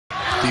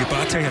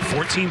Diabate had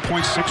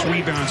 14.6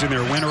 rebounds in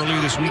their win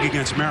earlier this week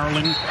against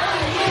Maryland.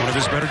 One of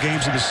his better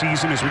games of the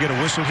season as we get a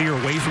whistle here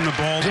away from the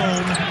ball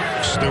zone.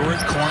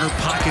 Stewart, corner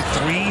pocket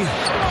three,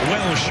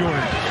 well short.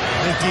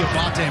 I think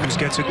Diabate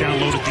gets it down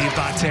low to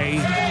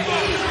Diabate.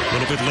 A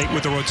little bit late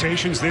with the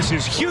rotations. This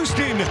is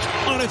Houstan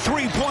on a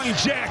three-point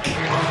jack.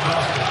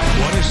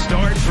 What a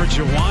start for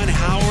Juwan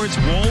Howard's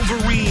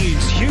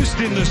Wolverines.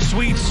 Houstan, the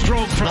sweet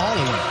stroke from all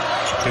the way.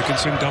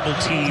 Dickinson double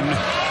teamed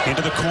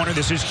into the corner.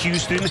 This is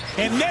Houstan,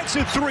 and that's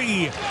a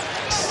three.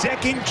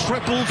 Second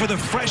triple for the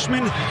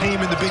freshman. Team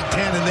in the Big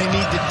Ten, and they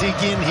need to dig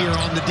in here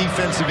on the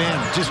defensive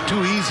end. Just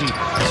too easy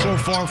so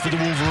far for the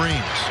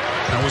Wolverines.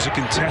 That was a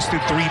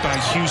contested three by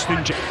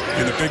Houstan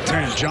in the Big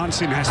Ten.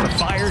 Johnson has to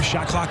fire.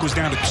 Shot clock was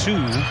down to 2.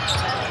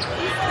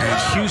 And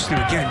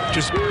Houstan, again,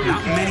 just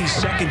not many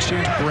second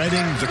chance.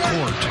 Spreading the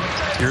court.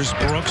 Here's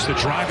Brooks, the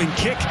driving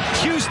kick.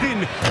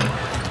 Houstan.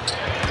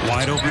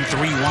 Wide open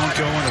three won't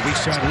go, and a weak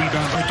side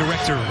rebound by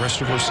Director.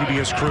 Rest of our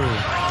CBS crew.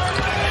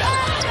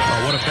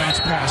 Oh, what a bounce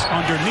pass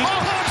underneath.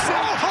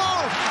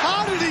 Oh,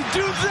 how did he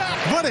do that?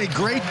 What a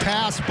great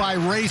pass by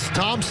Race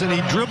Thompson. He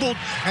dribbled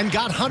and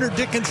got Hunter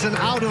Dickinson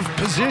out of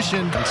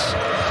position.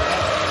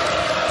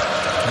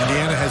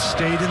 Indiana has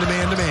stayed in the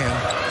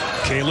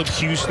man-to-man. Caleb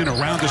Houstan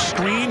around the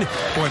screen.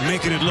 Boy,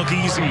 making it look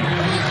easy.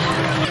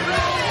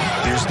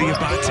 Here's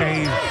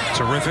Diabate.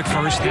 Terrific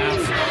first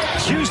half.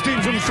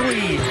 Houstan from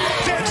three.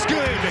 That's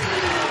good.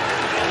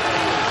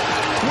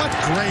 What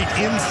great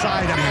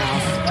inside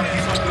half.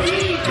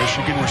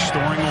 Michigan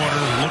restoring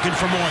order, looking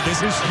for more.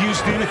 This is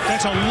Houstan.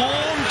 That's a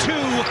long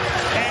two,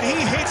 and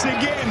he hits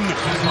again.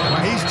 Well,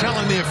 he's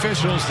telling the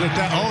officials that,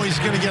 he's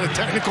going to get a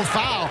technical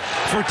foul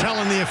for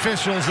telling the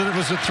officials that it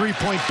was a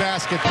three-point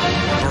basket.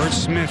 Bird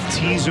Smith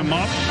tees him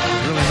up.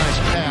 Really nice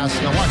pass.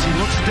 Now watch, he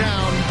looks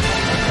down.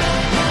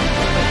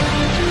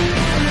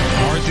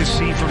 Hard to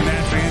see from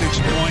that vantage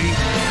point.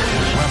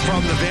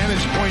 From the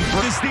vantage point,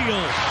 the steal.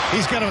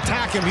 He's got to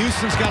attack him.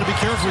 Houston's got to be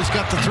careful. He's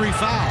got the 3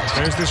 fouls.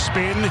 There's the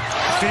spin.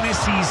 Finney's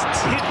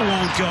tit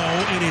won't go,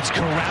 and it's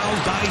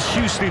corralled by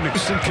Houstan.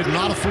 Houstan could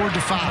not afford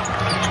to foul.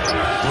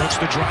 Brooks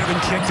the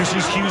driving kick. This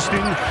is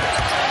Houstan.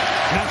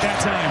 Not that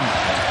time.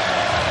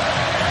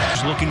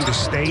 He's looking to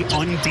stay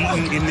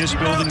unbeaten in this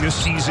building this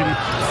season.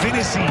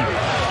 Finney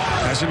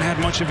hasn't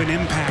had much of an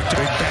impact.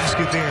 Big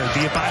basket there.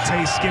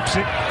 Diabate skips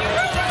it.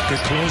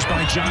 Good close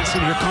by Johnson.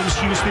 Here comes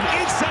Houstan.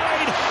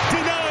 Inside.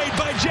 Denied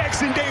by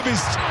Jackson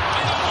Davis.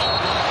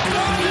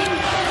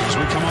 As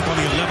we come up on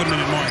the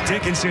 11-minute mark,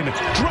 Dickinson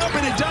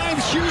dropping a dime.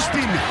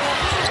 Houstan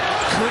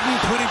couldn't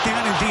put it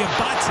down, and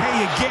Diabate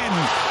again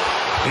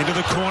into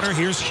the corner.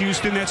 Here's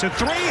Houstan. That's a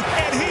three,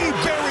 and he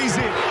buries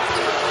it.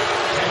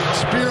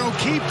 Spiro,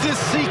 keep this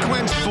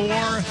sequence. 4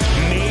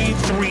 made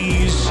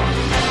threes.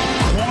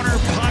 Corner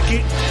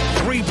pocket,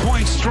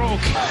 three-point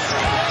stroke.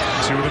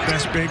 Two of the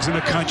best bigs in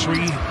the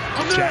country.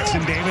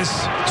 Jackson Davis,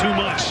 too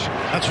much.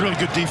 That's really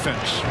good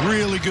defense.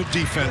 Really good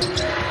defense.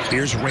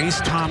 Here's Race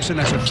Thompson.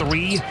 That's a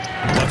three.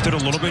 Left it a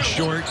little bit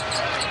short.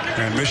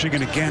 And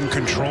Michigan again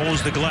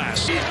controls the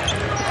glass.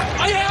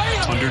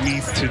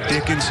 Underneath to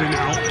Dickinson,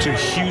 out to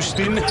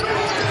Houstan.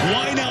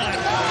 Why not?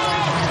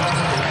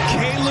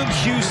 Caleb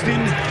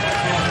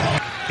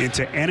Houstan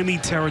into enemy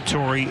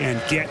territory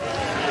and get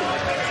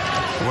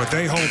what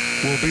they hope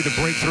will be the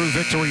breakthrough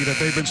victory that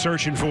they've been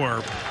searching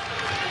for.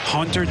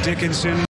 Hunter Dickinson.